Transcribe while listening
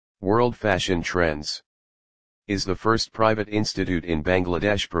World Fashion Trends is the first private institute in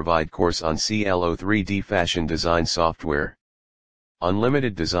Bangladesh provide course on CLO 3D fashion design software.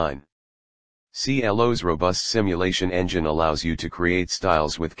 Unlimited design. CLO's robust simulation engine allows you to create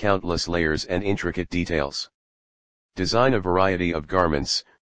styles with countless layers and intricate details. Design a variety of garments,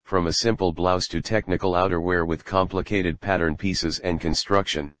 from a simple blouse to technical outerwear with complicated pattern pieces and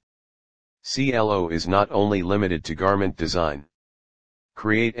construction. CLO is not only limited to garment design.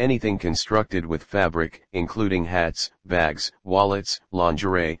 Create anything constructed with fabric, including hats, bags, wallets,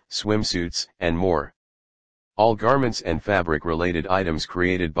 lingerie, swimsuits, and more. All garments and fabric-related items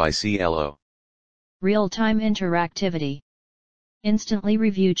created by CLO. Real-time interactivity. Instantly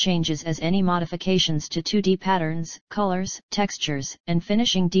review changes as any modifications to 2D patterns, colors, textures, and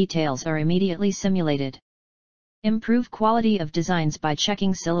finishing details are immediately simulated. Improve quality of designs by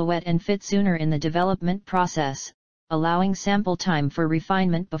checking silhouette and fit sooner in the development process, allowing sample time for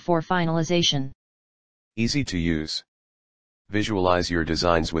refinement before finalization. Easy to use. Visualize your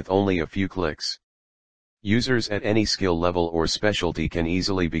designs with only a few clicks. Users at any skill level or specialty can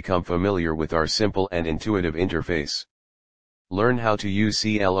easily become familiar with our simple and intuitive interface. Learn how to use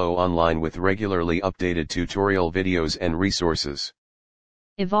CLO online with regularly updated tutorial videos and resources.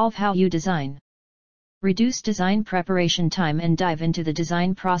 Evolve how you design. Reduce design preparation time and dive into the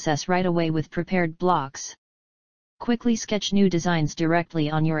design process right away with prepared blocks. Quickly sketch new designs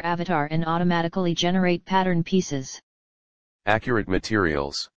directly on your avatar and automatically generate pattern pieces. Accurate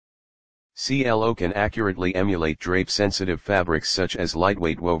materials. CLO can accurately emulate drape-sensitive fabrics such as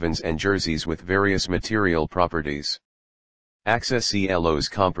lightweight wovens and jerseys with various material properties. Access CLO's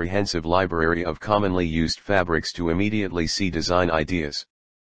comprehensive library of commonly used fabrics to immediately see design ideas.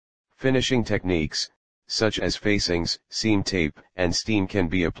 Finishing techniques, such as facings, seam tape, and steam can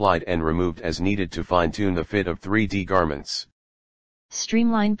be applied and removed as needed to fine-tune the fit of 3D garments.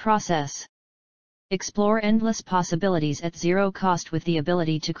 Streamline process. Explore endless possibilities at zero cost with the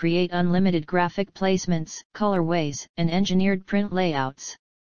ability to create unlimited graphic placements, colorways, and engineered print layouts.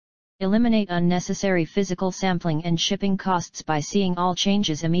 Eliminate unnecessary physical sampling and shipping costs by seeing all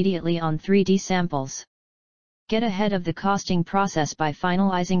changes immediately on 3D samples. Get ahead of the costing process by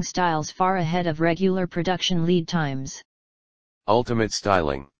finalizing styles far ahead of regular production lead times. Ultimate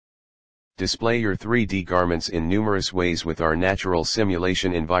styling. Display your 3D garments in numerous ways with our natural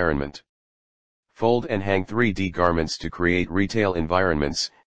simulation environment. Fold and hang 3D garments to create retail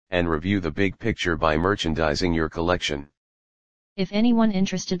environments, and review the big picture by merchandising your collection. If anyone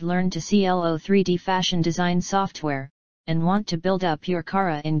interested learn to CLO 3D fashion design software, and want to build up your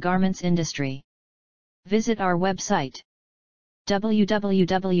career in garments industry, visit our website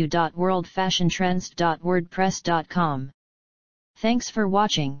www.worldfashiontrends.wordpress.com. Thanks for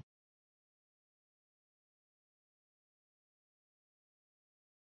watching.